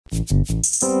Yo,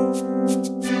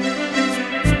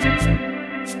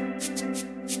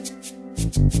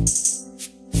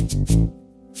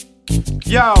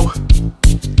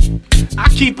 I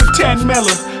keep a 10 miller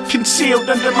concealed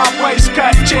under my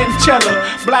waistcut chinchilla.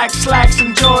 Black slacks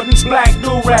and Jordans, black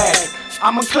do-rag.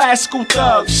 I'm a classical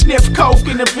thug, sniff coke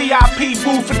in the VIP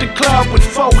booth at the club with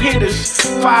 4 hitters,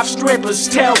 5 strippers,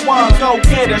 tell 1 go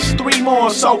get us, 3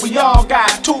 more so we all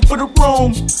got 2 for the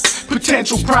room.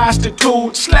 Potential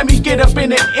prostitutes, let me get up in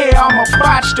the air, I'ma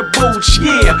botch the boots,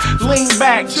 yeah. Lean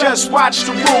back, just watch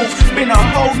the roof. Been a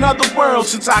whole nother world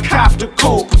since I copped the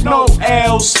coupe. No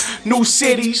L's, new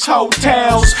cities,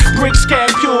 hotels. Bricks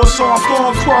can't pure, so I'm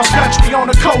going cross country on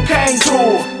a cocaine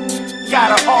tour.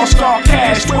 Got an all-star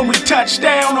cast, when we touch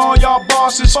down, all y'all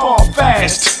bosses fall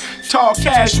fast. Tall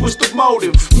cash was the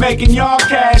motive, making y'all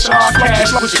cash, our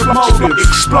cash was the motive.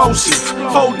 Explosive,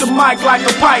 hold the mic like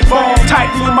a pipe bomb,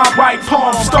 tightly in my right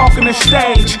palm, stalking the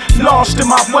stage, lost in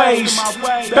my ways.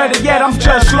 Better yet, I'm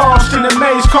just lost in a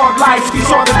maze called life.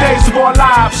 These are the days of our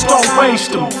lives, don't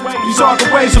waste them. These are the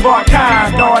ways of our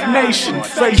kind, our nation.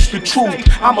 Face the truth,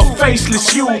 I'm a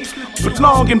faceless youth, but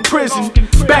long in prison,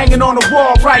 banging on the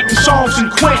wall, writing songs in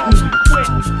Quentin.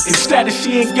 Instead of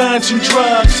seeing guns and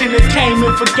drugs,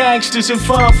 entertainment for gangsters and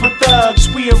fun for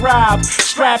thugs, we arrive,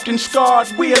 strapped and scarred,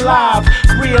 we alive.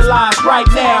 Realize right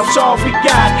now it's all we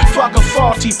got. Fuck a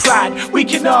faulty plot, we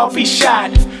can all be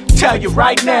shot. Tell you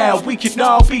right now, we can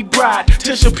all be brought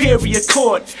to superior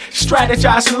court.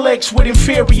 Strategizing licks with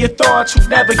inferior thoughts will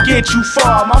never get you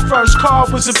far. My first car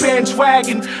was a Benz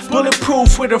wagon,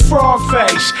 bulletproof with a frog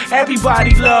face.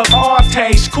 Everybody love our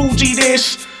taste, Cool G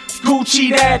this, Gucci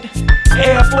that,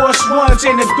 Air Force Ones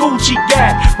and a Gucci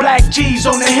Gap. Black G's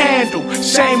on the handle,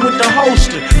 same with the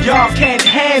holster. Y'all can't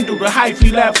handle the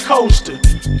hyphy left coaster.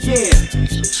 Yeah,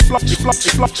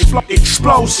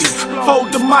 explosive.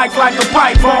 Hold the mic like a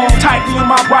pipe bomb, tightly in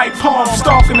my right palm,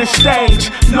 stalking the stage,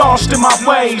 lost in my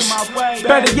ways.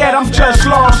 Better yet, I'm just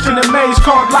lost in a maze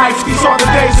called life. These are the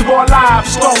days of our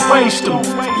lives, don't waste them.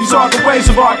 These are the ways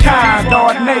of our kind,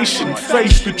 our nation.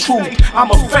 Face the truth,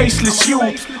 I'm a faceless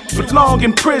youth, but long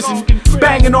in prison,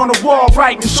 banging on the wall,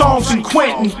 writing songs in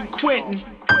Quentin.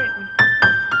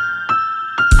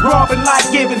 Robbing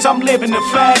like Gibbons, I'm living a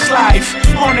fast life,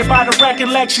 haunted by the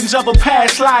recollections of a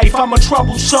past life. I'm a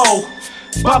troubled soul,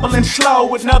 bubbling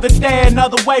slow. Another day,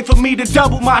 another way for me to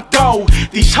double my dough.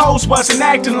 These hoes wasn't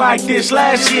acting like this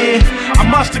last year. I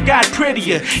must have got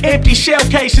prettier. Empty shell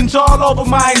casings all over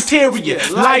my interior.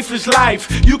 Life is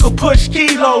life. You could push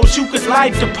kilos, you could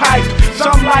light the pipe.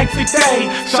 Some like the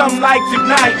day, some like the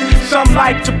night. Some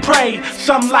like to pray,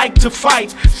 some like to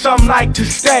fight. Some like to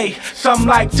stay, some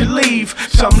like to leave.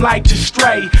 Some like to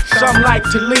stray, some like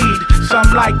to lead.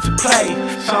 Some like to play,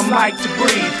 some like to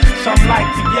breathe. Some like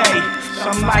the yay,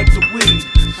 some like the weed.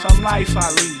 Some life I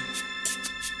lead.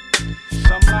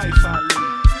 Some life I lead.